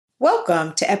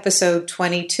Welcome to episode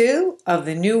 22 of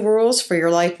the New Rules for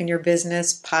Your Life and Your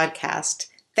Business podcast.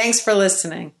 Thanks for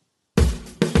listening.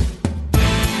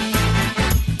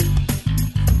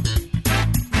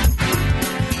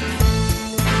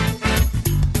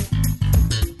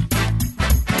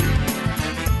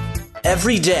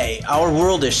 Every day, our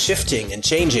world is shifting and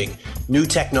changing. New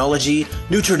technology,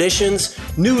 new traditions,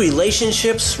 new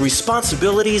relationships,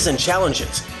 responsibilities, and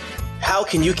challenges. How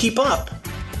can you keep up?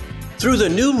 Through the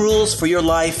New Rules for Your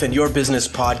Life and Your Business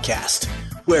podcast,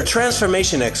 where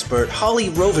transformation expert Holly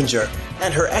Rovinger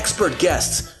and her expert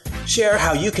guests share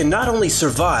how you can not only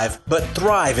survive, but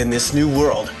thrive in this new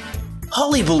world.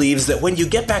 Holly believes that when you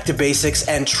get back to basics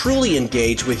and truly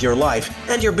engage with your life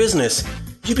and your business,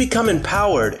 you become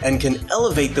empowered and can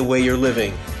elevate the way you're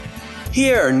living.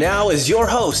 Here now is your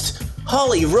host,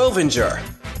 Holly Rovinger.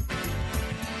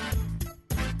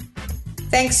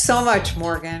 Thanks so much,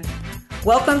 Morgan.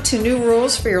 Welcome to New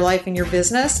Rules for Your Life and Your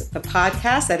Business, the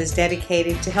podcast that is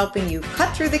dedicated to helping you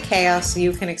cut through the chaos so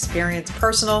you can experience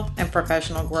personal and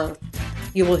professional growth.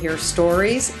 You will hear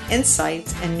stories,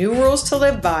 insights, and new rules to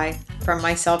live by from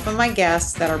myself and my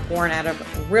guests that are born out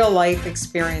of real-life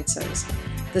experiences.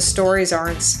 The stories are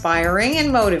inspiring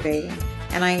and motivating,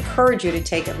 and I encourage you to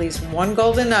take at least one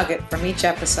golden nugget from each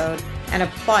episode and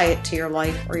apply it to your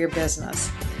life or your business.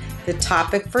 The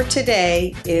topic for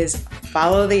today is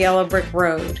Follow the Yellow Brick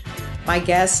Road. My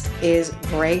guest is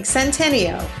Greg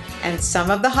Centennial, and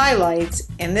some of the highlights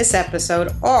in this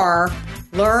episode are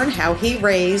learn how he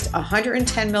raised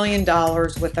 $110 million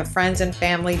with a friends and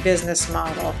family business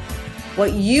model,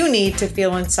 what you need to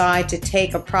feel inside to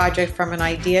take a project from an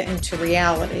idea into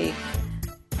reality.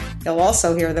 You'll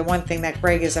also hear the one thing that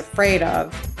Greg is afraid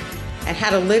of, and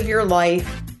how to live your life,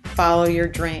 follow your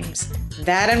dreams.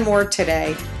 That and more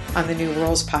today on the New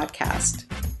Rules podcast.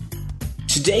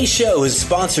 Today's show is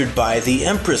sponsored by The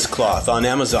Empress Cloth on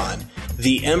Amazon,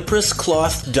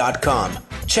 theempresscloth.com.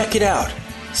 Check it out.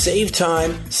 Save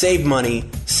time, save money,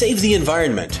 save the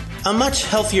environment. A much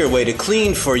healthier way to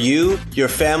clean for you, your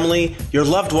family, your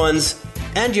loved ones,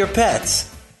 and your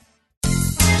pets.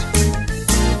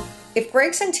 If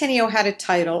Greg Centennial had a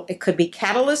title, it could be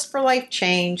Catalyst for Life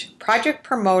Change, Project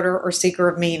Promoter, or Seeker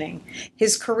of Meaning.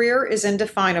 His career is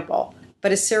indefinable,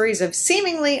 but a series of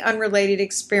seemingly unrelated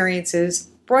experiences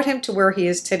brought him to where he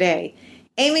is today,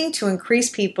 aiming to increase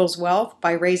people's wealth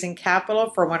by raising capital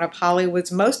for one of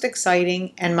Hollywood's most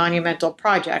exciting and monumental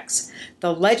projects,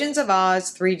 the Legends of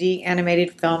Oz 3D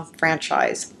animated film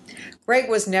franchise. Greg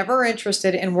was never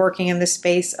interested in working in the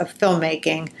space of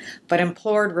filmmaking, but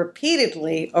implored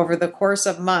repeatedly over the course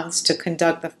of months to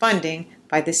conduct the funding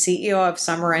by the CEO of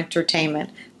Summer Entertainment,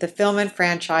 the film and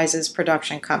franchise's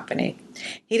production company.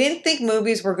 He didn't think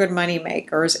movies were good money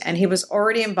makers, and he was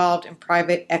already involved in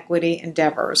private equity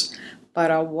endeavors.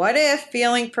 But a what-if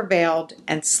feeling prevailed,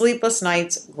 and sleepless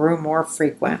nights grew more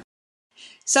frequent.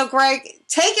 So, Greg,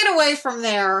 take it away from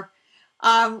there,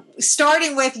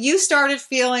 starting with you started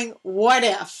feeling what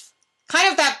if? Kind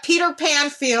of that Peter Pan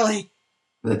feeling.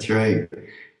 That's right.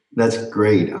 That's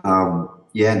great.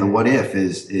 The what if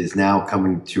is now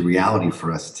coming to reality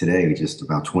for us today, just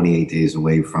about 28 days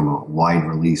away from a wide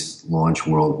release launch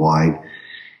worldwide.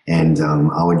 And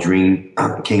our dream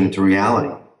came to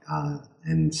reality.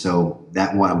 And so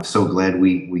I'm so glad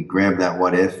we grabbed that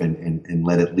what if and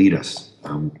let it lead us.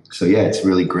 It's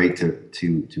really great to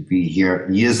be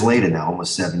here years later now,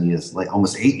 almost 7 years late,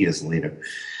 almost 8 years later.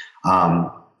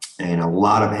 And a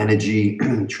lot of energy,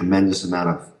 tremendous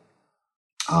amount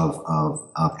of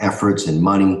efforts and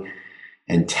money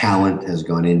and talent has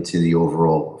gone into the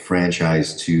overall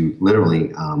franchise to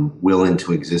literally will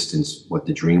into existence what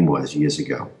the dream was years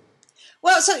ago.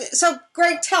 Well, so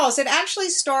Greg, tell us, it actually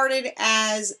started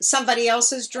as somebody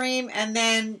else's dream, and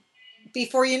then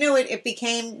before you knew it, it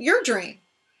became your dream.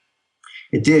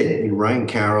 It did. And Ryan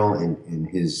Carroll and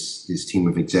his team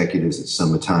of executives at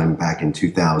Summertime back in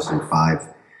 2005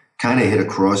 kind of hit a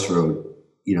crossroad,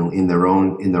 in their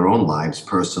own lives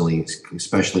personally,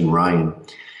 especially Ryan,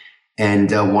 and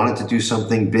wanted to do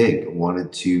something big,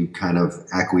 wanted to kind of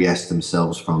acquiesce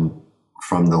themselves from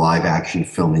the live action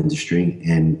film industry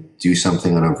and do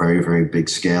something on a very, very big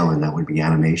scale, and that would be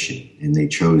animation. And they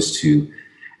chose to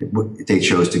grab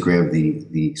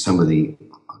some of the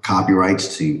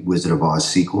copyrights to Wizard of Oz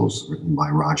sequels written by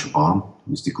Roger Baum,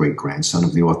 who's the great grandson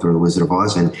of the author of The Wizard of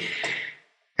Oz, and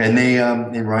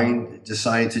Ryan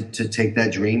decided to take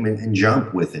that dream and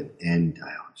jump with it and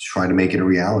try to make it a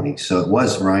reality. So it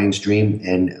was Ryan's dream,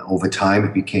 and over time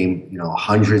it became,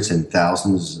 hundreds and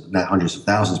thousands, not hundreds of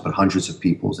thousands, but hundreds of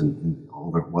people and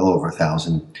well over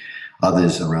 1,000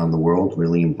 others around the world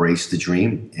really embraced the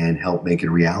dream and helped make it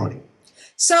a reality.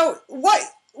 So what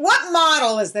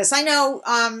model is this? I know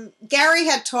Gary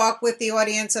had talked with the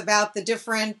audience about the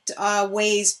different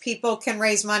ways people can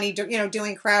raise money,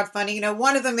 doing crowdfunding.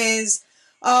 One of them is,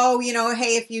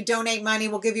 hey, if you donate money,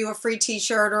 we'll give you a free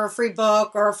T-shirt or a free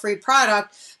book or a free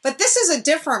product. But this is a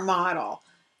different model.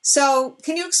 So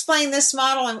can you explain this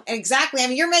model exactly? I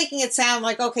mean, you're making it sound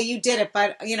like, okay, you did it,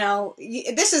 but,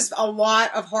 this is a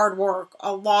lot of hard work,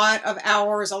 a lot of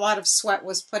hours, a lot of sweat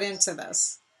was put into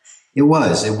this. It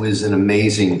was an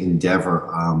amazing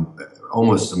endeavor,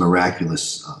 almost a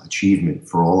miraculous achievement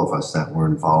for all of us that were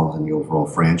involved in the overall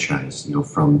franchise,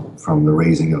 from the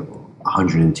raising of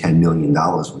 $110 million,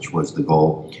 which was the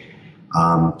goal,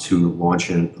 to launch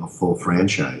a full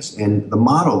franchise. And the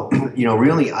model,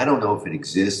 really, I don't know if it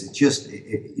exists. It just,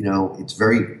 it's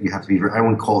very, you have to be very, I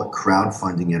wouldn't call it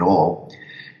crowdfunding at all,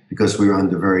 because we were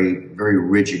under very, very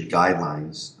rigid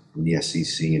guidelines from the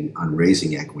SEC on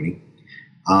raising equity.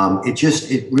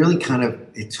 It really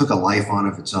it took a life on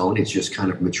of its own. It's just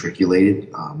kind of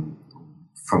matriculated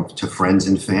to friends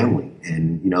and family.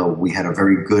 And, we had a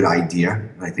very good idea.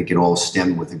 And I think it all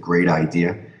stemmed with a great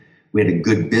idea. We had a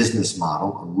good business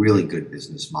model, a really good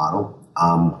business model.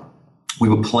 We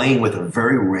were playing with a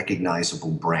very recognizable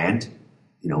brand,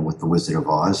 with the Wizard of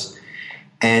Oz.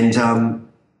 And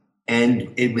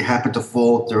it happened to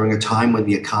fall during a time when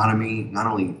the economy, not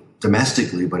only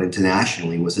domestically, but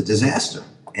internationally, was a disaster.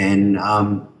 And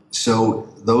so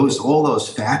all those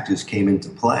factors came into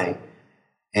play.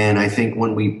 And I think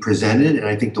when we presented, and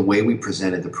I think the way we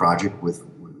presented the project was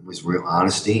real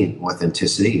honesty and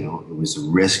authenticity. It was a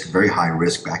risk, very high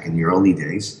risk back in the early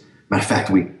days. Matter of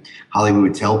fact, Holly, we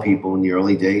would tell people in the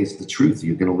early days the truth.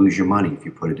 You're going to lose your money if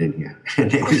you put it in here. And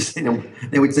they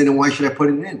would say, then why should I put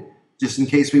it in? Just in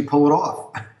case we pull it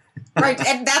off. Right.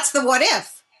 And that's the what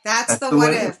if. That's the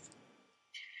what if.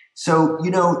 So,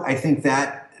 I think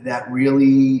that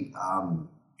really,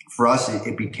 for us,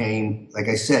 it became, like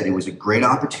I said, it was a great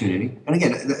opportunity. And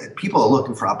again, people are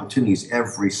looking for opportunities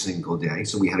every single day.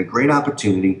 So we had a great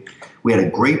opportunity. We had a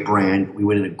great brand. We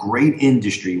were in a great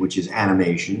industry, which is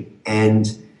animation. And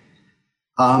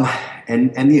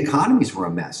the economies were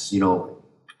a mess.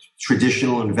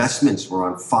 Traditional investments were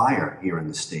on fire here in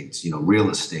the States, real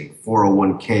estate,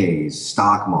 401ks,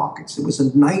 stock markets. It was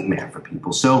a nightmare for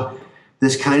people. So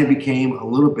this kind of became a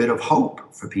little bit of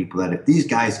hope for people that if these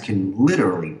guys can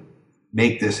literally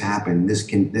make this happen, this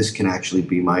can actually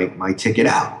be my ticket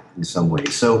out in some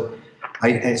ways. So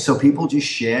so people just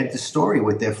shared the story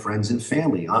with their friends and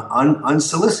family,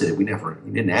 unsolicited. We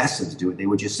didn't ask them to do it. They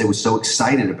were so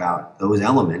excited about those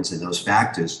elements and those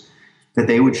factors that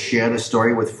they would share the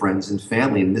story with friends and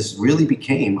family. And this really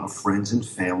became a friends and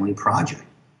family project.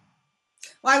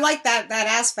 Well, I like that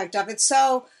aspect of it.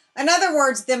 So, in other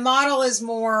words, the model is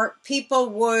more people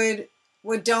would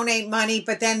donate money,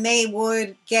 but then they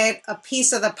would get a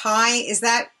piece of the pie. Is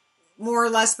that more or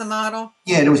less the model?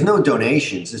 Yeah, there was no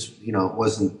donations. It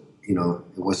wasn't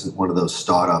one of those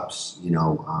startups.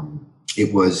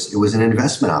 It was an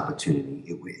investment opportunity.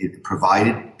 It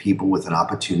provided people with an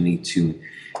opportunity to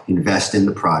invest in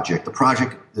the project.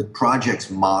 The project's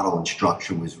model and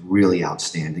structure was really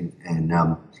outstanding, and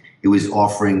it was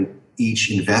offering each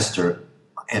investor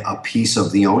a piece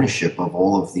of the ownership of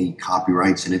all of the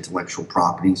copyrights and intellectual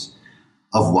properties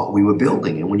of what we were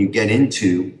building. And when you get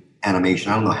into animation,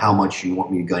 I don't know how much you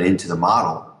want me to get into the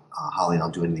model, Holly.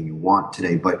 I'll do anything you want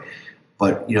today, but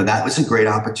that was a great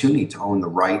opportunity to own the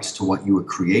rights to what you were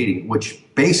creating, which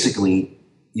basically,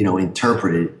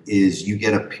 interpreted is you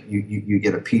get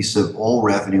a piece of all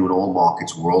revenue in all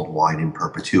markets worldwide in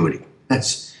perpetuity.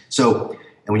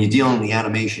 And when you deal in the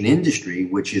animation industry,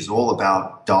 which is all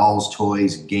about dolls,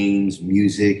 toys, games,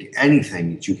 music,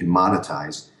 anything that you can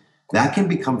monetize, that can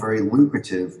become very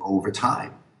lucrative over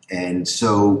time. And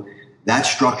so that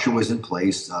structure was in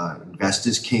place.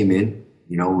 Investors came in,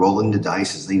 rolling the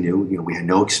dice as they knew. We had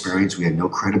no experience, we had no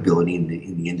credibility in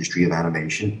the industry of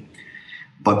animation,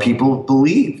 but people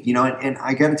believed. And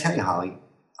I got to tell you, Holly,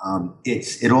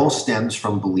 it all stems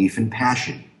from belief and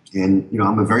passion. And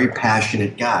I'm a very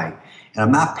passionate guy. And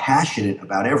I'm not passionate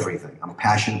about everything. I'm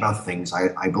passionate about things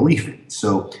I believe in.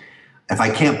 So if I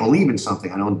can't believe in something,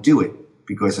 I don't do it,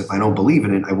 because if I don't believe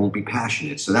in it, I won't be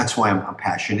passionate. So that's why I'm a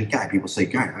passionate guy. People say,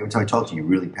 "God, every time I talk to you, you're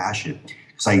really passionate,"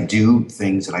 because I do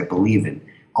things that I believe in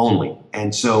only.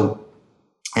 And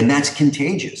that's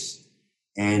contagious.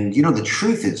 And the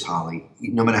truth is, Holly,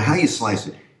 no matter how you slice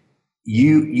it,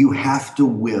 you have to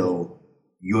will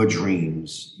your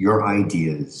dreams, your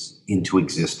ideas into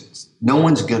existence. No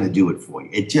one's going to do it for you.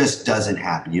 It just doesn't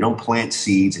happen. You don't plant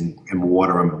seeds and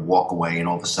water them and walk away, and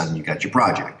all of a sudden you got your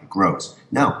project. It grows.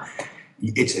 No,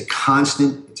 It's a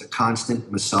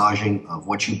constant massaging of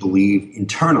what you believe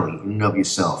internally in and of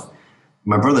yourself.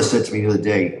 My brother said to me the other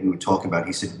day, we were talking about,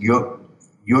 he said,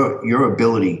 your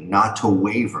ability not to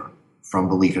waver from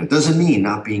belief. And it doesn't mean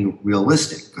not being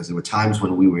realistic, because there were times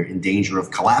when we were in danger of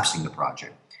collapsing the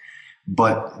project.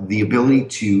 But the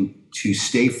ability to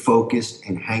stay focused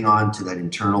and hang on to that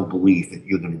internal belief that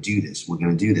you're going to do this, we're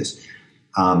going to do this.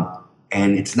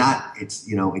 And it's not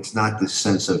this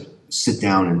sense of sit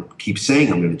down and keep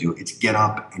saying I'm going to do it. It's get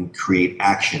up and create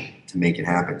action to make it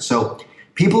happen. So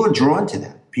people are drawn to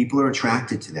that. People are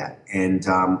attracted to that. And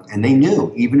they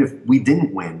knew, even if we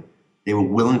didn't win, they were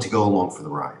willing to go along for the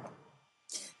ride.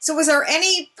 So was there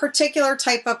any particular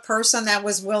type of person that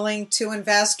was willing to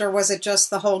invest, or was it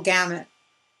just the whole gamut?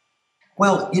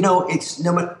 Well,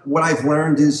 what I've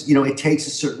learned is, it takes a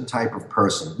certain type of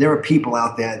person. There are people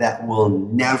out there that will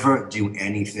never do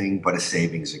anything but a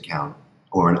savings account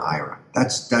or an IRA.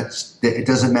 It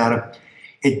doesn't matter.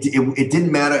 It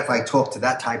didn't matter if I talked to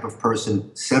that type of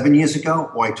person 7 years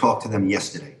ago or I talked to them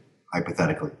yesterday,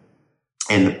 hypothetically.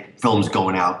 And the film's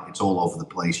going out. It's all over the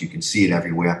place. You can see it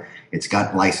everywhere. It's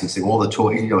got licensing. All the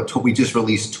toys, we just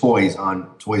released toys on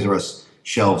Toys R Us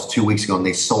shelves 2 weeks ago, and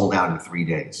they sold out in 3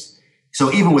 days.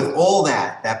 So even with all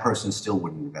that person still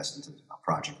wouldn't invest into a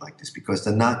project like this, because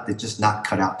they're just not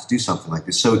cut out to do something like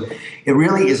this. So it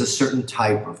really is a certain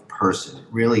type of person. It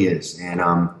really is. And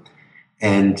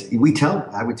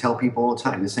I would tell people all the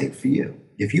time, this ain't for you.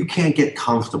 If you can't get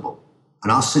comfortable,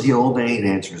 and I'll sit here all day and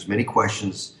answer as many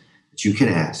questions that you can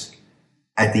ask.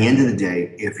 At the end of the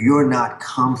day, if you're not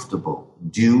comfortable,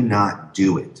 do not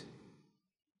do it.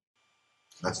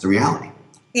 That's the reality.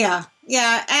 Yeah.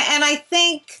 And I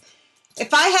think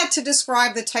if I had to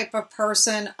describe the type of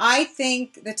person, I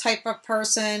think the type of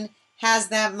person has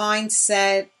that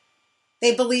mindset.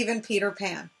 They believe in Peter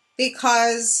Pan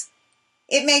because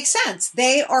it makes sense.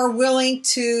 They are willing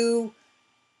to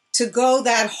go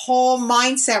that whole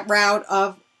mindset route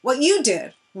of what you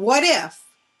did. What if?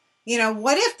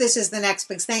 What if this is the next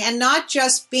big thing? And not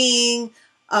just being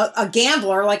a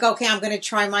gambler, like, okay, I'm going to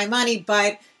try my money,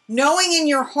 but knowing in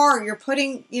your heart you're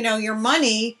putting, your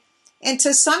money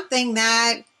into something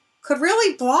that could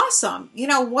really blossom.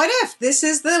 What if this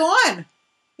is the one?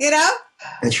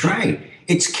 That's right.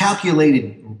 It's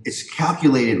calculated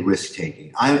risk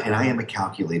taking. I am a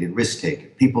calculated risk taker.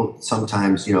 People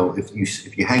sometimes, if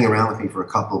you hang around with me for a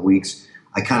couple of weeks,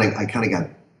 I kind of got.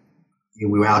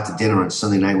 We were out to dinner on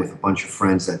Sunday night with a bunch of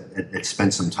friends that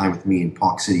spent some time with me in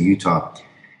Park City, Utah.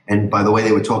 And by the way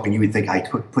they were talking, you would think I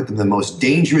put them in the most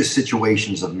dangerous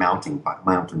situations of mountain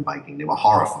biking. They were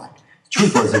horrified. The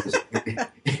truth was,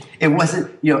 it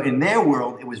wasn't, in their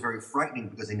world, it was very frightening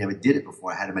because they never did it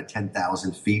before. I had them at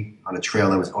 10,000 feet on a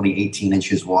trail that was only 18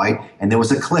 inches wide, and there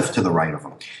was a cliff to the right of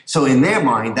them. So in their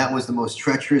mind, that was the most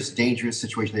treacherous, dangerous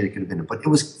situation they could have been in. But it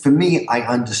was, for me, I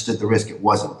understood the risk. It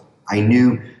wasn't. I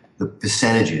knew the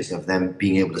percentages of them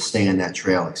being able to stay on that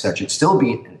trail, etc. It'd still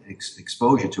be an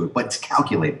exposure to it, but it's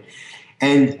calculated.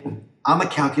 And I'm a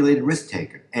calculated risk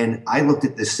taker. And I looked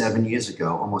at this 7 years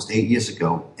ago, almost 8 years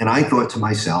ago, and I thought to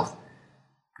myself,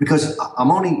 because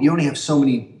you only have so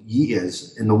many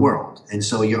years in the world, and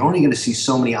so you're only going to see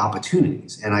so many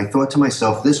opportunities. And I thought to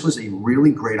myself, this was a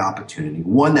really great opportunity,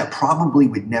 one that probably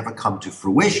would never come to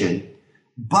fruition,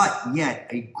 but yet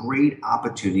a great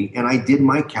opportunity. And I did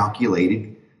my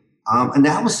calculated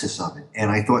analysis of it.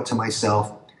 And I thought to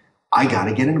myself, I got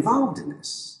to get involved in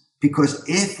this, because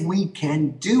if we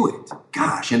can do it,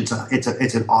 gosh, and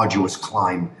it's an arduous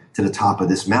climb to the top of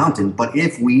this mountain, but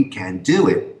if we can do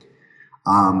it,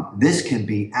 this can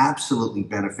be absolutely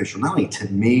beneficial, not only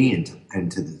to me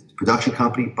and to the production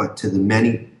company, but to the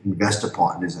many investor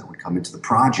partners that would come into the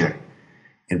project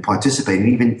and participate.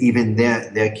 And even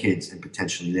their kids and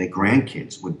potentially their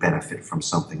grandkids would benefit from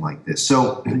something like this.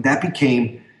 So that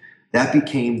became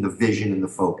the vision and the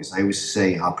focus. I always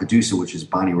say our producer, which is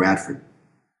Bonnie Radford,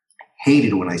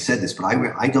 hated when I said this, but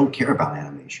I don't care about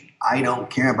animation. I don't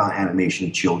care about animation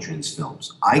in children's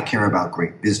films. I care about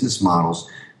great business models,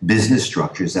 business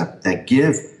structures that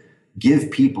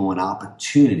give people an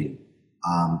opportunity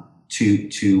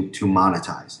to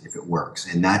monetize if it works.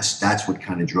 And that's what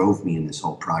kind of drove me in this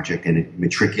whole project, and it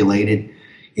matriculated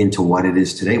into what it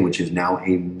is today, which is now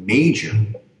a major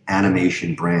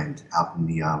animation brand out in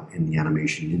the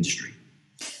animation industry.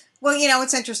 Well,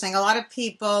 it's interesting. A lot of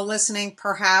people listening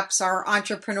perhaps are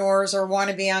entrepreneurs or want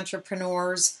to be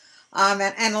entrepreneurs.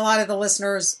 And a lot of the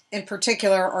listeners in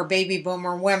particular are baby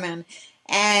boomer women.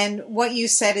 And what you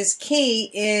said is key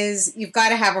is you've got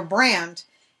to have a brand.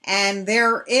 And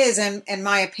there is, in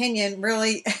my opinion,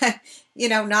 really,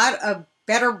 not a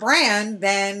better brand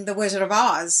than The Wizard of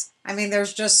Oz. I mean,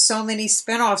 there's just so many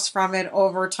spin-offs from it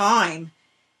over time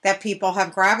that people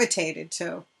have gravitated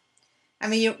to. I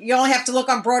mean, you only have to look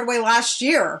on Broadway last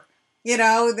year,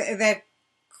 that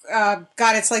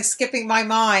God, it's like skipping my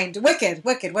mind. Wicked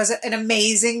was an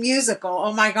amazing musical.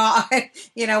 Oh my God.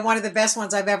 One of the best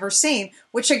ones I've ever seen,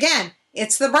 which again,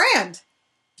 it's the brand.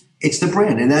 It's the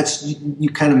brand. And that's, you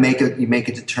kind of make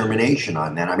a determination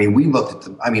on that. I mean,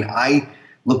 I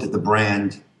looked at the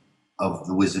brand of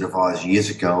The Wizard of Oz years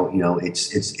ago. It's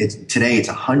today it's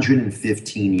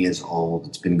 115 years old.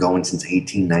 It's been going since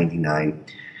 1899.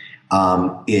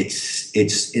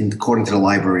 According to the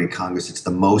Library of Congress, it's the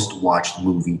most watched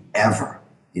movie ever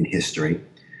in history.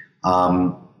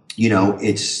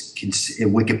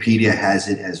 Wikipedia has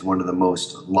it as one of the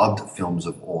most loved films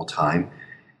of all time.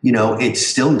 It's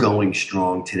still going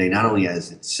strong today, not only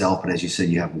as itself, but as you said,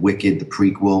 you have Wicked, the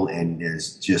prequel, and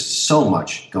there's just so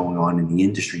much going on in the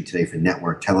industry today for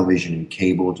network television and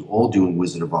cable, all doing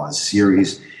Wizard of Oz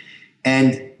series.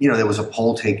 And, there was a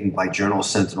poll taken by Journal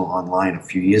Sentinel Online a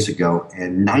few years ago,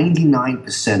 and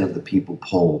 99% of the people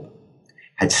polled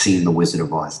had seen The Wizard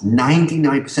of Oz.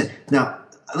 99%. Now,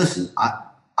 listen,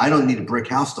 I don't need a brick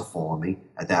house to fall on me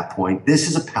at that point. This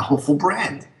is a powerful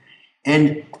brand.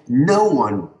 And no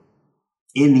one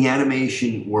in the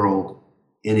animation world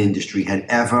and industry had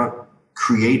ever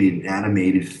created an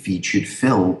animated featured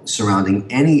film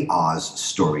surrounding any Oz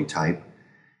story type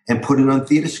and put it on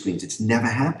theater screens. It's never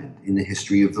happened in the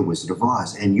history of The Wizard of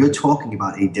Oz. And you're talking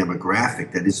about a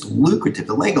demographic that is lucrative.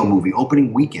 The Lego Movie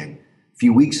opening weekend a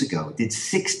few weeks ago did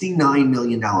 $69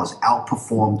 million,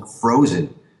 outperformed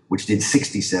Frozen, which did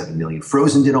 $67 million.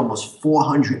 Frozen did almost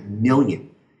 $400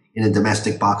 million in the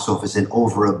domestic box office and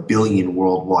over $1 billion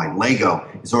worldwide. Lego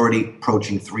is already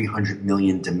approaching $300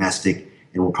 million domestic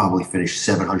and will probably finish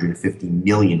 $750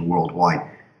 million worldwide.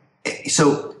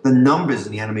 So the numbers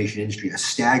in the animation industry are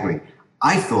staggering.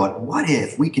 I thought, what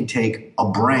if we can take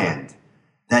a brand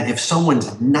that if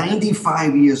someone's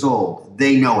 95 years old,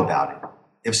 they know about it.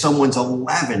 If someone's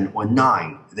 11 or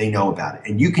 9, they know about it.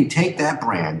 And you can take that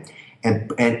brand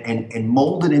and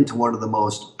mold it into one of the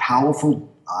most powerful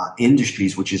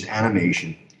industries, which is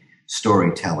animation,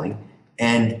 storytelling,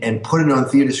 and put it on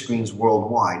theater screens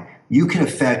worldwide. You can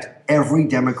affect every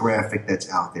demographic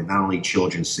that's out there, not only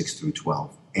children 6 through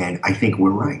 12. And I think we're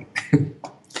right.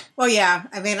 Well, yeah.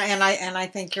 I mean, and I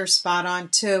think you're spot on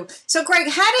too. So, Greg,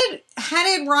 how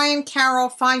did Ryan Carroll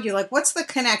find you? Like, what's the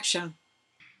connection?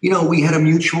 We had a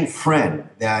mutual friend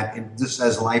that, just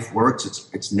as life works,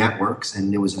 it's networks,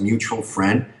 and there was a mutual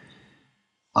friend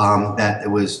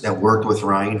that worked with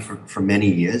Ryan for many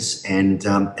years, and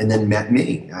then met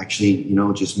me. Actually,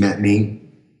 just met me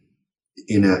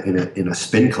in a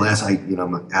spin class.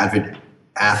 I'm an avid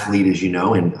athlete, as you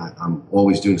know, and I'm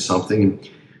always doing something.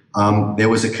 And there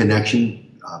was a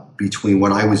connection between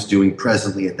what I was doing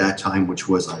presently at that time, which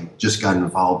was I just got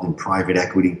involved in private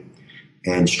equity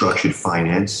and structured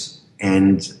finance,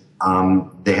 and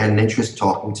they had an interest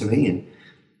talking to me. And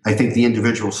I think the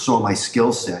individual saw my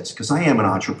skill sets because I am an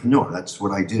entrepreneur. That's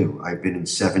what I do. I've been in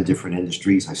 7 different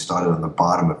industries. I started on the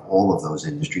bottom of all of those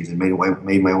industries and made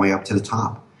my way up to the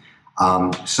top.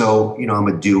 So, I'm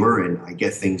a doer and I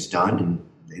get things done. And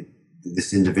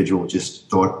this individual just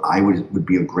thought I would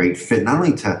be a great fit, not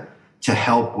only to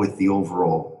help with the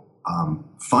overall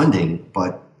funding,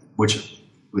 but which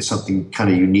was something kind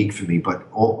of unique for me, but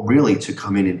really to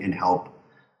come in and help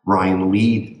Ryan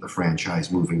lead the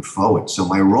franchise moving forward. So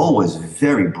my role was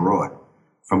very broad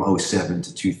from 2007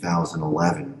 to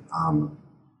 2011.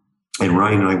 And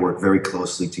Ryan and I worked very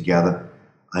closely together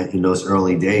in those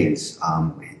early days.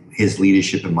 His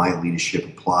leadership and my leadership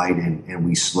applied, and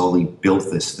we slowly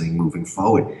built this thing moving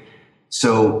forward.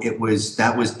 So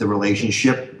that was the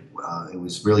relationship. It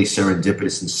was really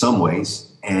serendipitous in some ways,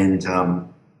 and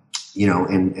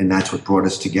and that's what brought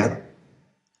us together.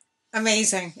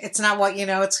 Amazing. It's not what you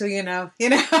know, it's who you know.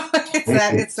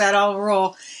 It's that old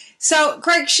rule. So,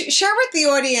 Greg, share with the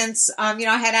audience. I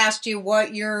had asked you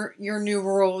what your new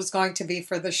rule is going to be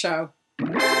for the show.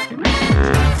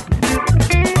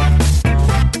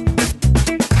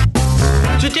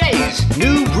 Today's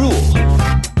new rule.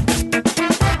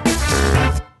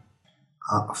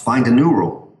 Find a new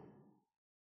rule.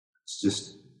 It's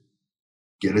just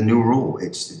get a new rule.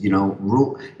 It's,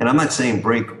 rule. And I'm not saying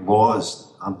break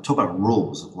laws. I'm talking about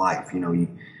rules of life.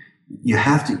 You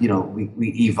have to, we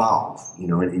evolve,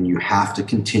 and you have to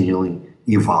continually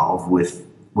evolve with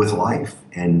life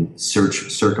and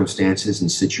search circumstances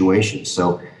and situations.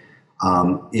 So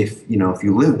if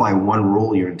you live by one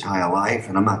rule your entire life,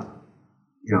 and I'm not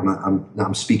you know,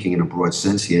 I'm speaking in a broad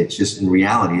sense here. It's just in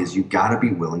reality is you've got to be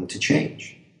willing to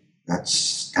change.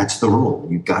 That's the rule.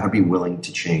 You've got to be willing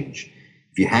to change.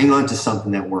 If you hang on to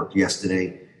something that worked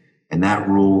yesterday and that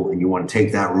rule, and you want to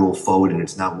take that rule forward and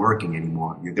it's not working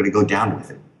anymore, you're going to go down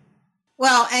with it.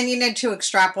 Well, and you need to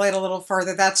extrapolate a little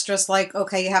further. That's just like,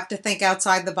 okay, you have to think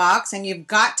outside the box and you've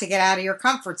got to get out of your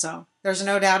comfort zone. There's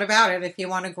no doubt about it if you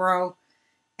want to grow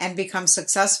and become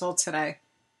successful today.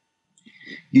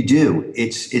 You do.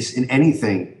 It's in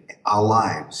anything, our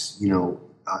lives, you know,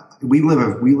 we live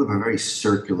a very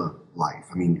circular life.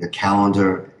 I mean, the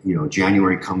calendar, you know,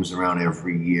 January comes around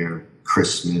every year,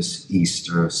 Christmas,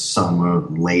 Easter, summer,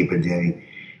 Labor Day.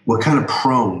 We're kind of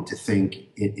prone to think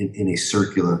in a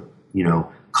circular, you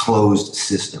know, closed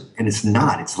system. And it's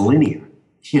not, it's linear.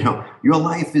 You know, your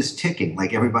life is ticking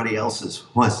like everybody else's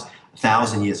was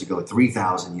 1,000 years ago,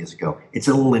 3,000 years ago. It's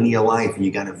a linear life, and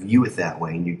you got to view it that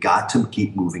way, and you got to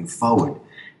keep moving forward,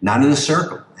 not in a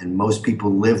circle. And most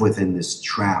people live within this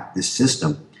trap, this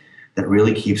system that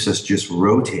really keeps us just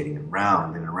rotating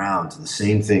around and around to the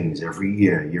same things every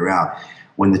year out.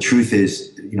 When the truth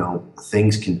is, you know,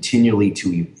 things continually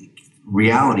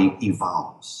reality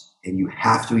evolves, and you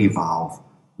have to evolve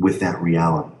with that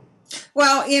reality.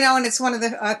 Well, you know, and it's one of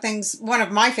the one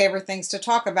of my favorite things to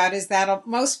talk about is that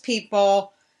most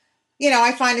people, you know,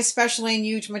 I find especially in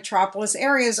huge metropolis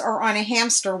areas are on a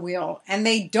hamster wheel and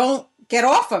they don't get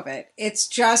off of it. It's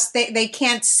just they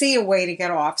can't see a way to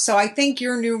get off. So I think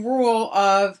your new rule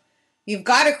of you've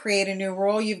got to create a new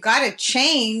rule, you've got to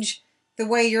change the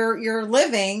way you're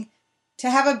living to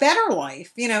have a better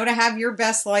life, you know, to have your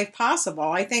best life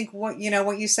possible. I think what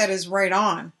you said is right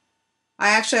on.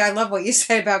 I love what you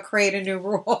said about create a new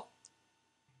rule.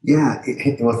 Yeah.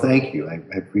 Well, thank you. I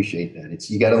appreciate that.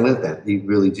 You got to live that. You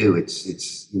really do.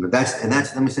 It's, you know, that's,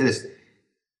 let me say this,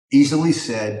 easily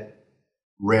said,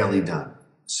 rarely done.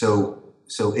 So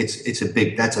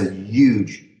that's a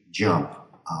huge jump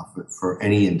for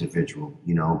any individual,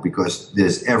 you know, because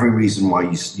there's every reason why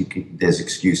there's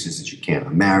excuses that you can't.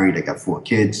 I'm married. I got 4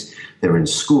 kids. They're in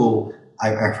school.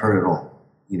 I've heard it all.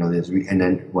 You know,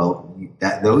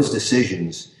 those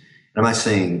decisions, and I'm not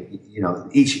saying, you know,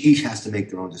 each has to make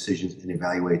their own decisions and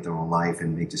evaluate their own life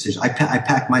and make decisions. I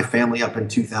packed my family up in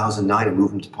 2009 and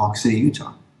moved them to Park City,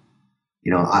 Utah.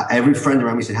 You know, every friend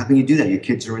around me said, how can you do that? Your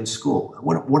kids are in school.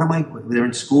 What am I? They're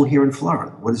in school here in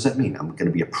Florida. What does that mean? I'm going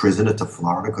to be a prisoner to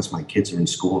Florida because my kids are in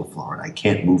school in Florida. I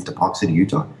can't move to Park City,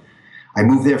 Utah. I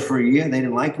moved there for a year. They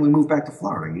didn't like it. We moved back to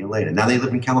Florida a year later. Now they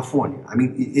live in California. I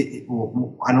mean,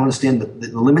 I don't understand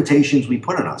the limitations we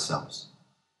put on ourselves.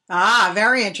 Ah,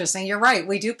 very interesting. You're right.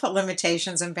 We do put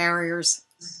limitations and barriers.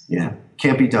 Yeah,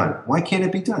 can't be done. Why can't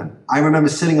it be done? I remember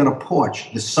sitting on a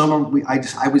porch this summer.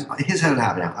 Here's how it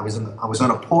happened. I was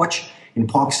on a porch in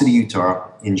Park City, Utah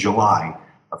in July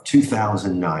of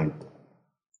 2009.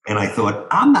 And I thought,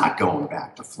 I'm not going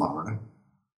back to Florida.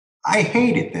 I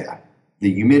hate it there.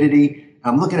 The humidity.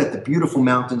 I'm looking at the beautiful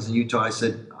mountains in Utah. I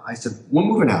said, we're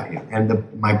moving out here.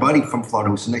 And my buddy from Florida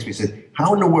who was next to me said,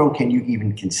 how in the world can you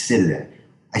even consider that?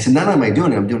 I said, not only am I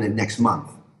doing it, I'm doing it next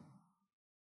month.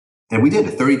 And we did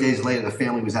it. 30 days later, the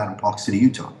family was out in Park City,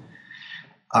 Utah.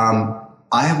 I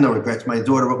have no regrets. My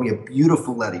daughter wrote me a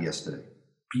beautiful letter yesterday.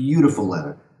 Beautiful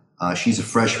letter. She's a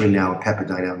freshman now at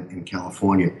Pepperdine out in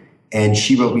California. And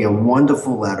she wrote me a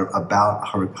wonderful letter about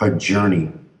her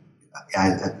journey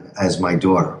as my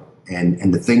daughter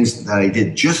and the things that I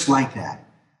did just like that,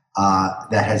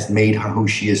 that has made her who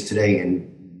she is today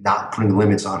and not putting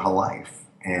limits on her life.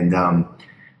 And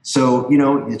so, you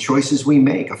know, the choices we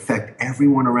make affect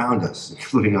everyone around us,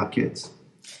 including our kids.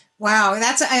 Wow.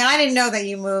 I didn't know that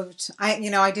you moved.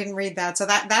 I didn't read that. So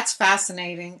that's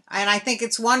fascinating. And I think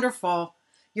it's wonderful.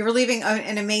 You're leaving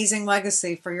an amazing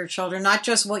legacy for your children, not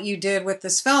just what you did with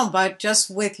this film, but just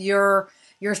with your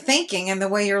thinking and the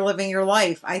way you're living your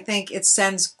life. I think it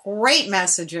sends great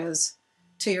messages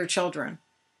to your children,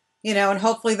 you know, and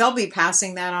hopefully they'll be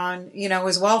passing that on, you know,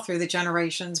 as well through the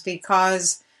generations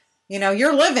because, you know,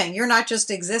 you're living, you're not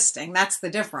just existing. That's the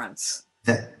difference.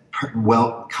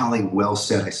 Colleen, well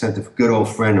said. I sent a good old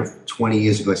friend of 20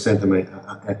 years ago, I sent him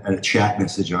a chat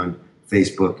message on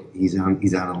Facebook. He's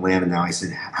out in Atlanta now. I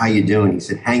said, how you doing? He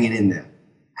said, hanging in there.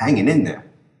 Hanging in there.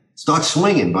 Start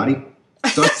swinging, buddy.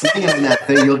 Start swinging on that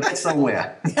thing. You'll get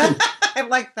somewhere. I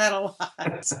like that a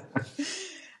lot.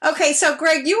 Okay, so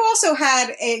Greg, you also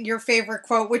had your favorite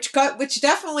quote, which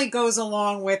definitely goes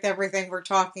along with everything we're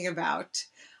talking about.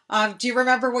 Do you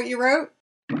remember what you wrote?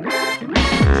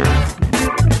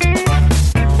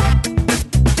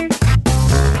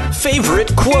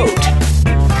 Favorite quote.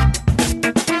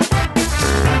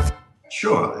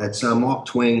 Sure. That's Mark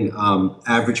Twain.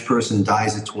 Average person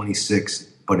dies at 26,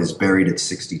 but is buried at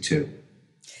 62.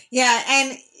 Yeah.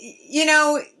 And,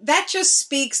 that just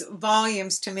speaks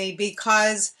volumes to me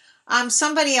because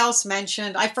somebody else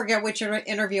mentioned, I forget which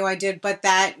interview I did, but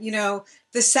that,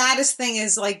 the saddest thing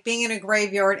is like being in a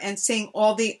graveyard and seeing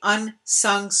all the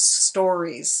unsung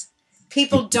stories.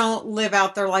 People don't live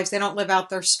out their lives. They don't live out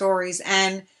their stories.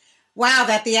 And wow,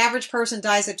 that the average person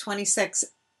dies at 26.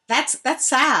 That's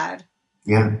sad.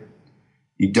 Yeah.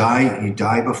 You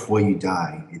die before you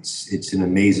die. It's an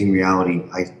amazing reality.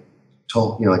 I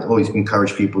always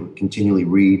encourage people to continually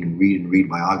read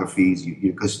biographies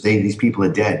because these people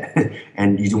are dead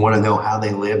and you want to know how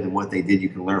they lived and what they did. You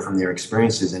can learn from their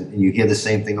experiences and you hear the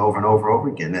same thing over and over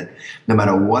again, that no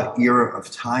matter what era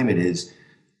of time it is,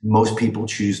 most people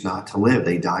choose not to live.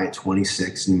 They die at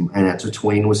 26 and that's what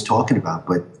Twain was talking about,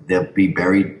 but they'll be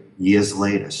buried years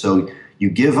later. So you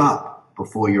give up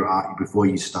before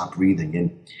you stop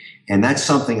breathing. And that's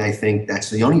something I think that's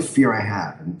the only fear I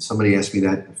have. And somebody asked me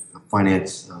that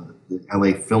the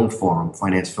LA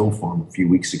Finance Film Forum a few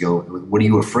weeks ago, what are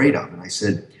you afraid of? And I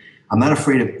said, I'm not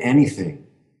afraid of anything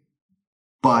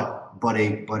but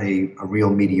a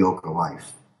real mediocre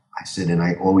life. I said, and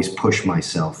I always push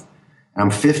myself. And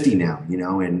I'm 50 now,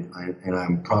 and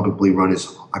I'm probably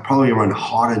run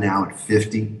harder now at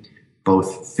 50,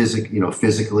 both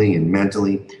physically and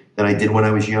mentally than I did when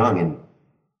I was young.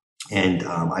 And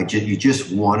you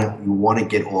just want to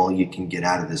get all you can get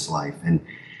out of this life.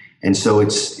 And so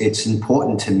it's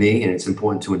important to me, and it's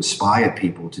important to inspire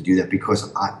people to do that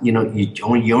because you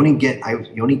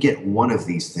only get one of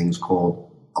these things called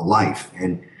a life,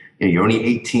 and you're only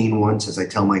 18 once. As I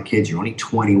tell my kids, you're only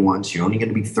 20 once. You're only going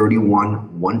to be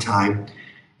 31 one time,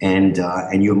 and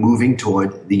you're moving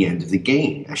toward the end of the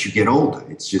game as you get older.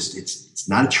 It's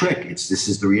not a trick. This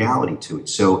is the reality to it.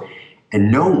 So,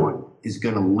 and no one is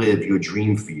going to live your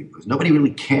dream for you because nobody really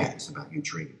cares about your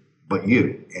dream but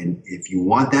you. And if you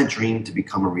want that dream to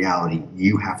become a reality,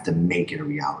 you have to make it a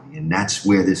reality. And that's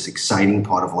where this exciting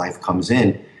part of life comes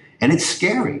in. And it's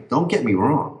scary. Don't get me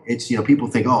wrong. It's, people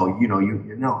think,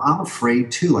 I'm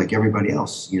afraid too, like everybody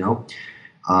else, but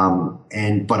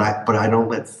I don't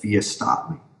let fear stop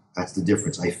me. That's the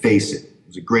difference. I face it.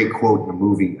 There's a great quote in a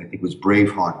movie, I think it was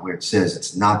Braveheart, where it says,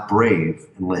 it's not brave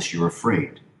unless you're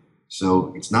afraid.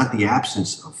 So it's not the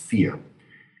absence of fear.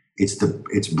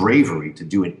 It's bravery to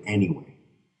do it anyway.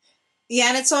 Yeah,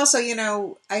 and it's also,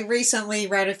 I recently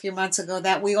read a few months ago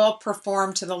that we all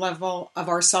perform to the level of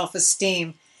our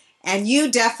self-esteem. And you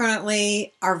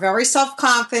definitely are very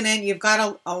self-confident. You've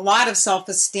got a lot of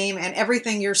self-esteem, and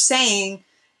everything you're saying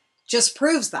just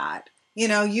proves that.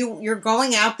 You're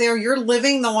going out there, you're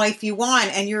living the life you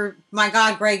want, and my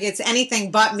God, Greg, it's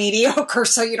anything but mediocre,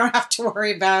 so you don't have to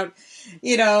worry about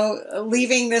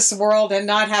leaving this world and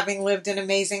not having lived an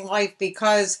amazing life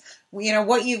because,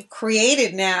 what you've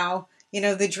created now,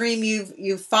 the dream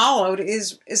you've followed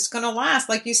is going to last,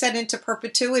 like you said, into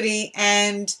perpetuity.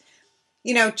 And,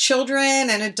 children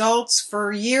and adults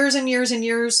for years and years and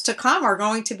years to come are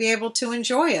going to be able to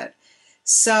enjoy it.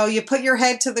 So you put your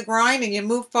head to the grind and you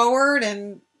move forward,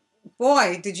 and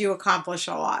boy, did you accomplish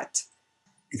a lot.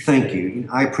 Thank you.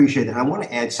 I appreciate that. I want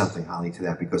to add something, Holly, to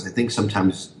that because I think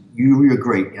sometimes you're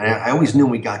great. And I always knew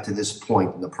when we got to this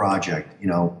point in the project,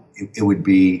 it would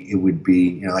be,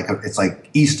 it's like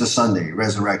Easter Sunday,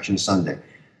 Resurrection Sunday.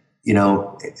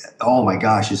 Oh my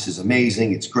gosh, this is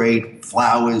amazing. It's great.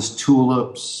 Flowers,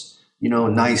 tulips,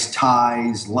 nice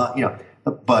ties,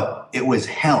 but it was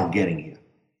hell getting here.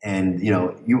 And,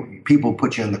 people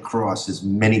put you on the cross as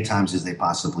many times as they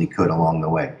possibly could along the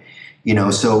way.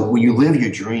 So when you live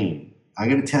your dream, I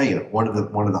got to tell you, one of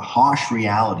the harsh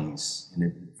realities,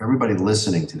 and for everybody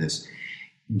listening to this,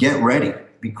 get ready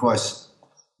because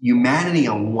humanity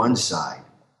on one side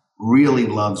really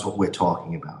loves what we're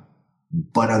talking about.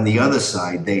 But on the other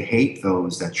side, they hate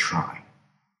those that try.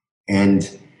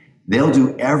 And they'll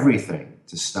do everything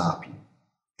to stop you,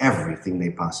 everything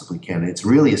they possibly can. And it's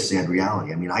really a sad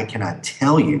reality. I mean, I cannot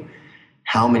tell you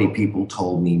how many people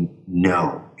told me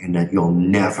no, and that you'll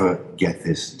never get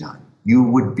this done. You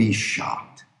would be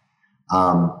shocked.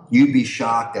 You'd be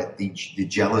shocked at the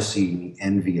jealousy and the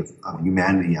envy of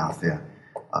humanity out there.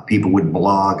 People would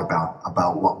blog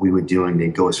about what we were doing.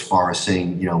 They'd go as far as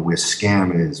saying, we're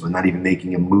scammers. We're not even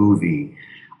making a movie.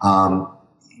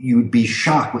 You'd be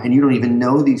shocked, and you don't even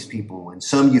know these people. And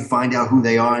some you find out who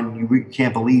they are, and you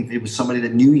can't believe it was somebody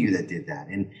that knew you that did that.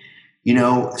 And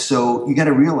so you got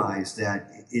to realize that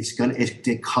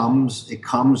it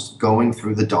comes going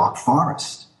through the dark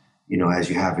forest, as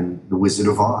you have in The Wizard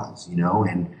of Oz,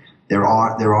 and there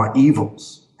are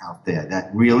evils out there that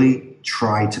really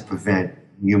try to prevent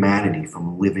humanity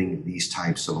from living these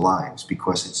types of lives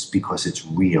because it's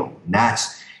real.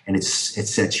 And it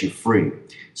sets you free.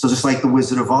 So just like the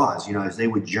Wizard of Oz, as they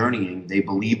were journeying, they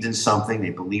believed in something. They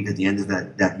believed at the end of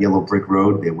that yellow brick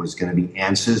road there was going to be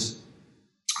answers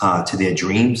to their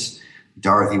dreams.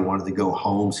 Dorothy wanted to go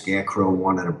home. Scarecrow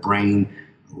wanted a brain.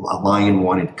 A lion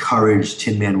wanted courage.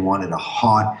 Tin Man wanted a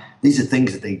heart. These are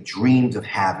things that they dreamed of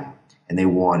having and they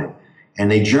wanted. And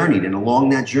they journeyed. And along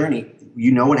that journey,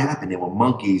 what happened. There were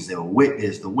monkeys. There were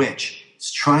the witch.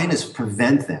 It's trying to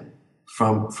prevent them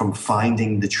from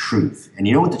finding the truth. And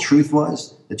you know what the truth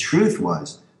was? The truth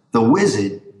was the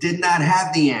wizard did not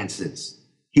have the answers.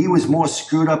 He was more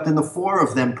screwed up than the four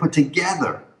of them put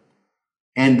together.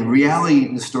 And the reality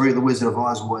in the story of the Wizard of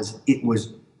Oz was it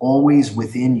was always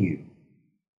within you.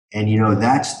 And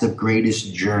that's the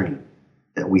greatest journey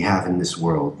that we have in this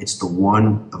world. It's the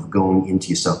one of going into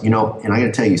yourself. And I got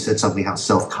to tell you, you said something how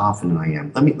self-confident I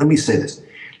am. Let me say this.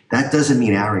 That doesn't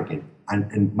mean arrogant.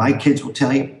 And my kids will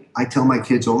tell you, I tell my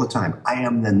kids all the time, I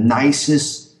am the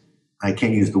nicest, I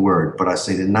can't use the word, but I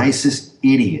say the nicest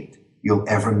idiot you'll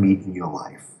ever meet in your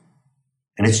life.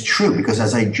 And it's true because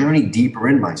as I journey deeper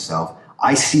in myself,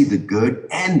 I see the good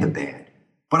and the bad.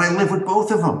 But I live with both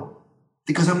of them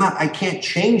because I can't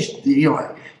change.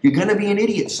 You're going to be an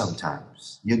idiot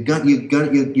sometimes. You're going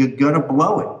to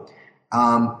blow it.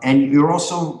 And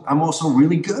I'm also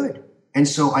really good. And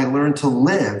so I learned to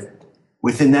live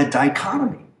within that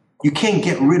dichotomy. You can't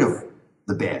get rid of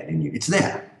the bad in you. It's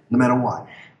there, no matter what.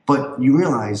 But you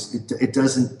realize it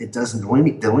doesn't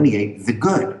delineate the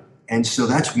good. And so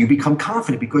that's you become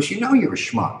confident because you're a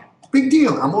schmuck. Big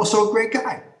deal. I'm also a great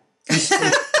guy.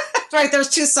 Right. There's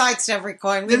two sides to every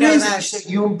coin. We know that.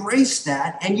 You embrace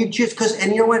that, and you just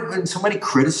and you know what? When somebody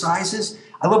criticizes,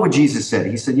 I love what Jesus said.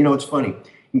 He said, it's funny.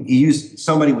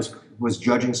 Somebody was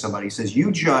judging somebody. He says,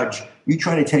 you try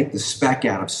to take the speck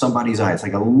out of somebody's eye. It's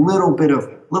like a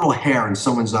little hair in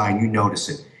someone's eye, and you notice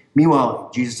it.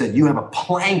 Meanwhile, Jesus said, you have a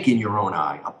plank in your own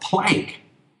eye, a plank,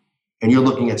 and you're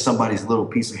looking at somebody's little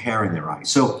piece of hair in their eye.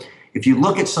 So if you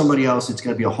look at somebody else, it's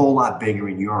going to be a whole lot bigger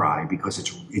in your eye because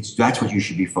that's what you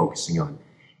should be focusing on.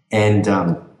 And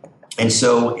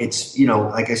so it's,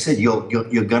 like I said, you're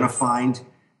going to find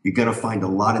a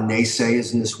lot of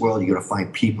naysayers in this world. You're going to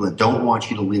find people that don't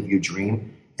want you to live your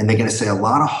dream. And they're going to say a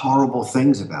lot of horrible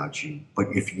things about you. But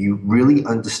if you really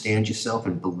understand yourself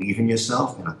and believe in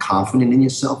yourself and are confident in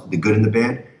yourself, the good and the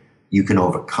bad, you can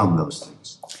overcome those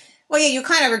things. Well, yeah, you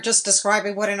kind of are just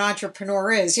describing what an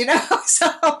entrepreneur is, So,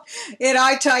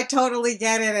 I totally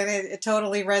get it, and it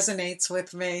totally resonates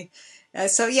with me.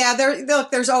 So, yeah,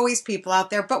 there's always people out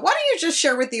there. But why don't you just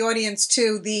share with the audience,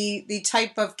 too, the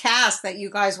type of cast that you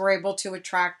guys were able to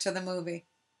attract to the movie?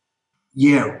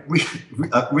 Yeah,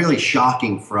 really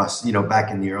shocking for us,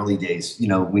 back in the early days. We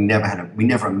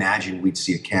never imagined we'd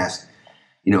see a cast,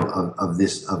 of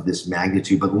this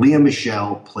magnitude. But Leah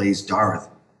Michelle plays Dorothy.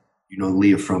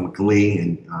 Leah from Glee,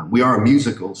 and we are a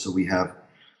musical, so we have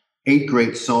 8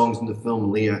 great songs in the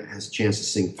film. Leah has a chance to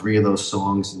sing 3 of those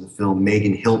songs in the film.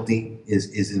 Megan Hilty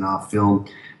is in our film.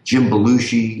 Jim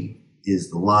Belushi is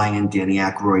the Lion. Danny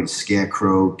Aykroyd is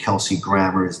Scarecrow. Kelsey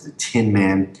Grammer is the Tin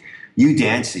Man. Hugh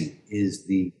Dancy is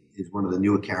one of the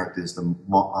newer characters, the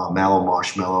Mallow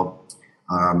Marshmallow.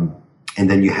 And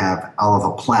then you have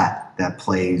Oliver Platt that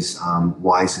plays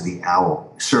Wise the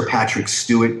Owl. Sir Patrick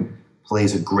Stewart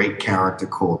plays a great character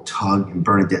called Tug, and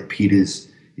Bernadette Peters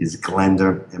is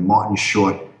Glenda, and Martin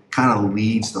Short kind of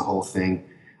leads the whole thing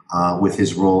with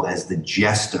his role as the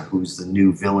Jester, who's the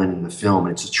new villain in the film.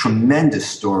 And it's a tremendous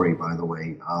story, by the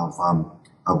way,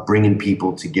 of bringing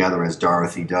people together as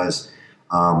Dorothy does,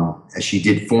 as she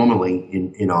did formerly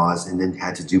in Oz, and then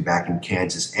had to do back in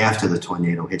Kansas after the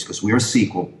tornado hits, because we're a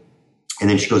sequel. And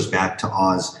then she goes back to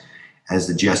Oz as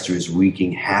the Jester is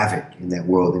wreaking havoc in that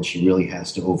world, and she really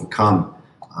has to overcome,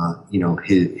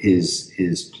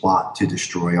 his plot to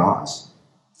destroy Oz.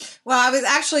 Well, I was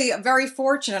actually very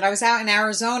fortunate. I was out in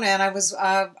Arizona, and I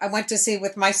went to see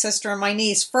with my sister and my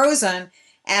niece Frozen,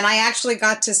 and I actually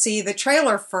got to see the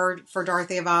trailer for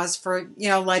Dorothy of Oz for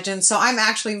Legend. So I'm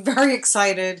actually very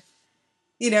excited,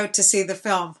 to see the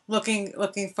film.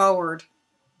 Looking forward.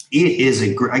 It is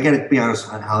I got to be honest,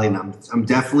 Holly, and I'm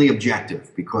definitely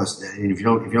objective, because if you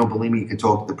don't believe me, you can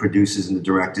talk to the producers and the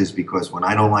directors, because when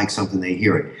I don't like something, they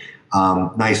hear it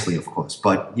nicely, of course.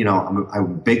 But I'm a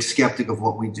big skeptic of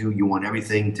what we do. You want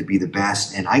everything to be the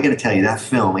best, and I got to tell you, that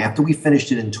film, after we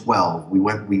finished it in 12,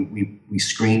 we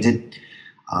screened it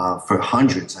for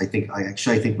hundreds. I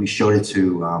think we showed it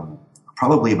to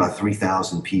probably about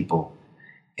 3,000 people.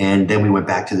 And then we went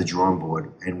back to the drawing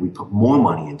board and we put more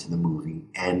money into the movie.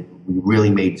 And we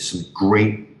really made some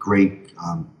great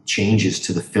changes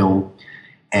to the film.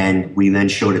 And we then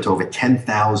showed it to over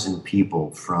 10,000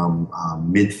 people from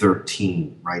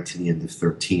mid-13 right to the end of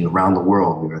 13 around the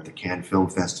world. We were at the Cannes Film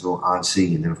Festival,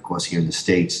 Annecy, and then, of course, here in the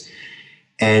States.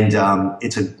 And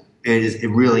it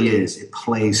really is. It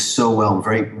plays so well.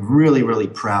 I'm really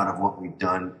proud of what we've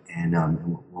done and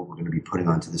what we're going to be putting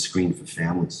onto the screen for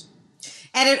families.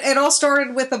 And it all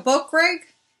started with a book, Greg?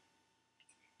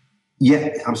 Yeah,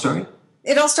 I'm sorry?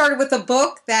 It all started with a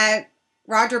book that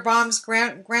Roger Baum's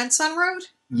grandson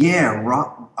wrote? Yeah,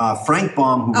 Frank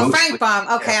Baum. Frank Baum.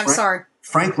 Okay, I'm sorry.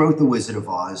 Frank wrote The Wizard of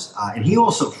Oz. And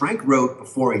Frank wrote,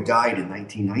 before he died in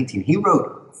 1919, he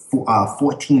wrote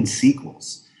 14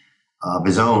 sequels of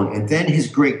his own. And then his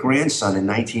great-grandson in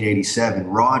 1987,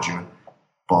 Roger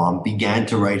Baum, began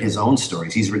to write his own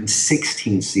stories. He's written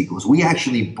 16 sequels. We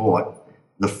actually bought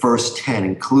the first 10,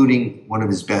 including one of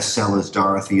his bestsellers,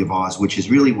 Dorothy of Oz, which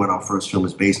is really what our first film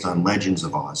is based on, Legends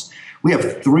of Oz. We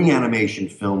have 3 animation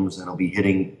films that'll be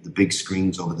hitting the big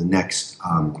screens over the next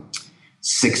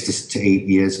 6 to 8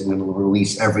 years, and then we'll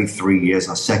release every 3 years.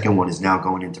 Our second one is now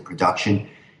going into production,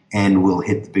 and will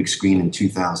hit the big screen in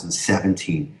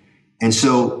 2017. And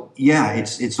so, yeah,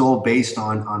 it's all based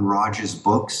on Roger's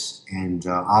books, and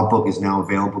our book is now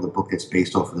available. The book that's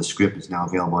based off of the script is now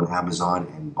available on Amazon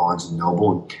and Barnes and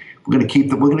Noble. And we're going to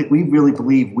keep we really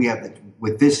believe we have,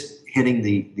 with this hitting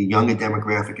the younger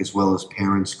demographic as well as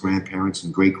parents, grandparents,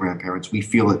 and great-grandparents, we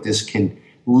feel that this can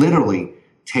literally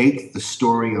take the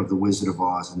story of The Wizard of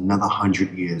Oz another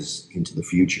 100 years into the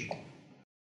future.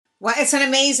 Well, it's an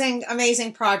amazing,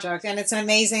 amazing project, and it's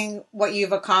amazing what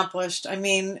you've accomplished. I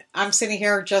mean, I'm sitting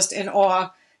here just in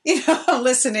awe,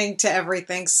 listening to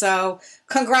everything. So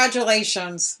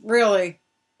congratulations, really.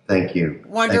 Thank you.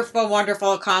 Wonderful,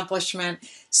 wonderful accomplishment.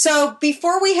 So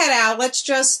before we head out, let's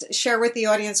just share with the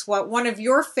audience what one of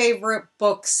your favorite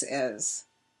books is.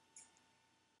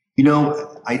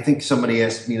 I think somebody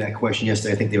asked me that question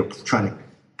yesterday. I think they were trying to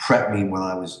prep me while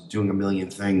I was doing a million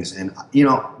things. And,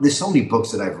 there's so many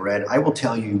books that I've read. I will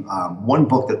tell you one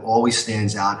book that always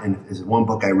stands out, and is one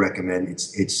book I recommend.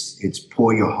 It's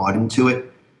Pour Your Heart Into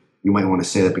It. You might want to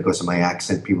say that because of my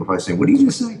accent. People probably say, what did you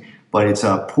just say? But it's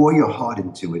Pour Your Heart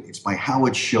Into It. It's by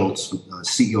Howard Schultz,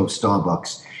 CEO of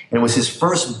Starbucks. And it was his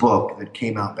first book that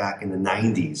came out back in the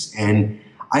 90s. And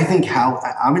I think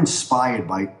I'm inspired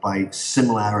by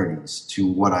similarities to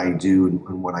what I do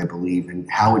and what I believe. And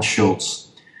Howard Schultz,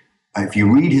 if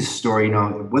you read his story,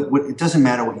 it doesn't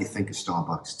matter what you think of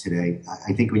Starbucks today.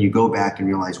 I think when you go back and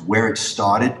realize where it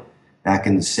started back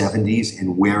in the 70s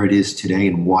and where it is today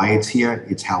and why it's here,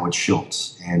 it's Howard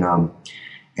Schultz.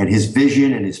 And his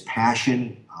vision and his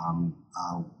passion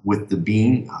with the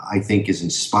bean, I think, is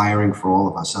inspiring for all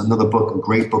of us. Another book, a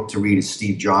great book to read, is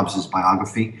Steve Jobs'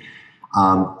 biography.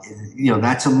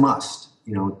 That's a must.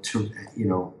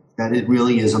 That it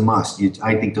really is a must.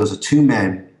 I think those are two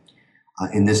men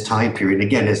in this time period. And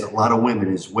again, there's a lot of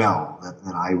women as well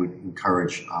that I would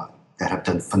encourage that have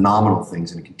done phenomenal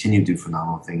things and continue to do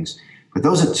phenomenal things. But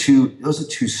those are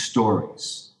two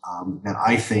stories that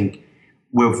I think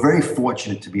we're very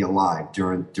fortunate to be alive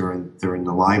during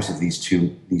the lives of these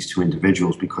two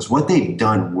individuals, because what they've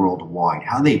done worldwide,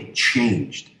 how they've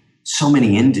changed so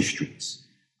many industries,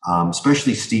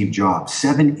 especially Steve Jobs,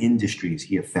 7 industries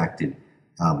he affected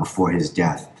before his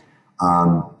death.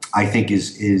 I think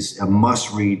is a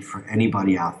must read for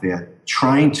anybody out there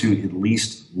trying to at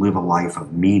least live a life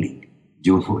of meaning,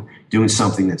 doing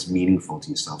something that's meaningful to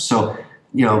yourself. So,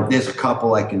 there's a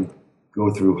couple. I can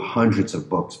go through hundreds of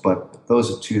books, but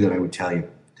those are 2 that I would tell you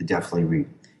to definitely read.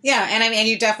 Yeah, and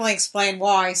you definitely explained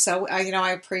why. So,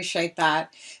 I appreciate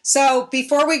that. So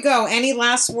before we go, any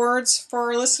last words for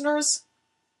our listeners?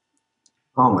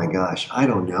 Oh my gosh, I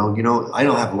don't know. I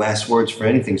don't have last words for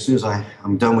anything. As soon as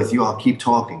I'm done with you, I'll keep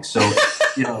talking. So,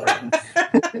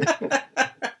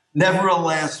 never a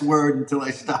last word until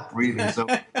I stop breathing. So,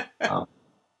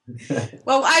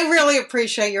 Well, I really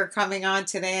appreciate your coming on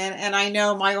today, and I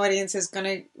know my audience is going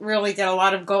to really get a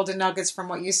lot of golden nuggets from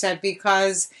what you said,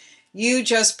 because you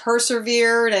just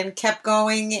persevered and kept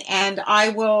going. And I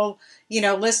will,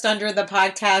 list under the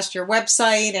podcast your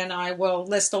website, and I will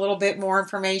list a little bit more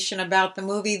information about the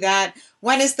movie.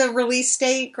 When is the release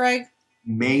date, Greg?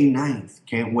 May 9th.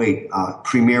 Can't wait.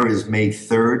 Premiere is May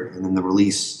 3rd, and then the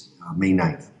release May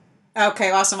 9th.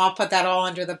 Okay, awesome. I'll put that all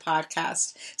under the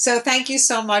podcast. So thank you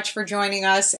so much for joining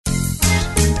us.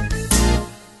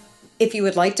 If you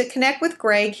would like to connect with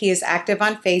Greg, he is active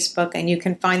on Facebook, and you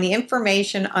can find the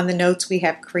information on the notes we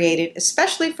have created,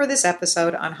 especially for this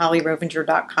episode, on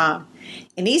hollyrovinger.com.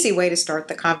 An easy way to start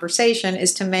the conversation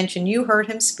is to mention you heard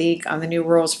him speak on the New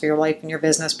Rules for Your Life and Your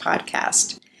Business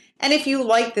podcast. And if you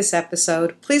like this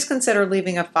episode, please consider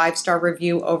leaving a 5-star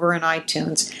review over in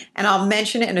iTunes, and I'll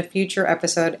mention it in a future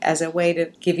episode as a way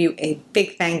to give you a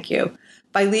big thank you.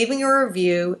 By leaving a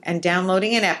review and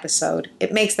downloading an episode,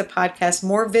 it makes the podcast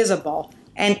more visible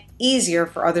and easier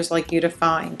for others like you to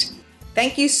find.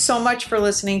 Thank you so much for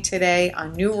listening today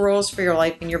on New Rules for Your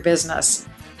Life and Your Business.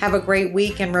 Have a great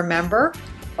week, and remember,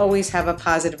 always have a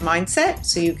positive mindset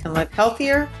so you can live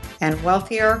healthier and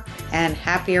wealthier and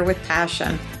happier with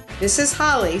passion. This is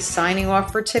Holly signing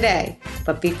off for today.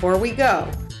 But before we go,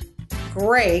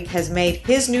 Greg has made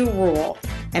his new rule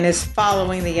and is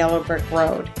following the yellow brick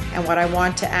road. And what I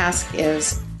want to ask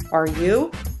is, are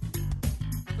you?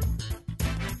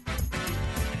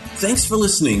 Thanks for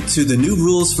listening to the New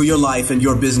Rules for Your Life and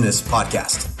Your Business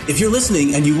podcast. If you're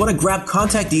listening and you want to grab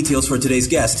contact details for today's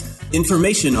guest,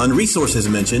 information on resources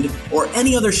mentioned, or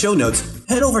any other show notes,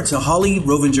 head over to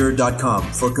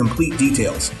hollyrovinger.com for complete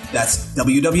details. That's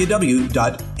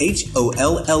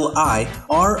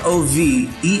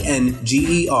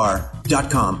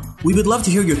www.hollyrovenger.com. We would love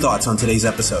to hear your thoughts on today's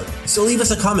episode, so leave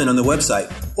us a comment on the website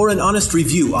or an honest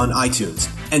review on iTunes.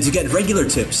 And to get regular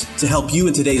tips to help you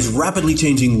in today's rapidly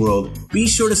changing world, be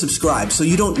sure to subscribe so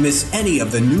you don't miss any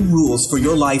of the new rules for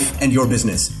your life and your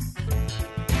business.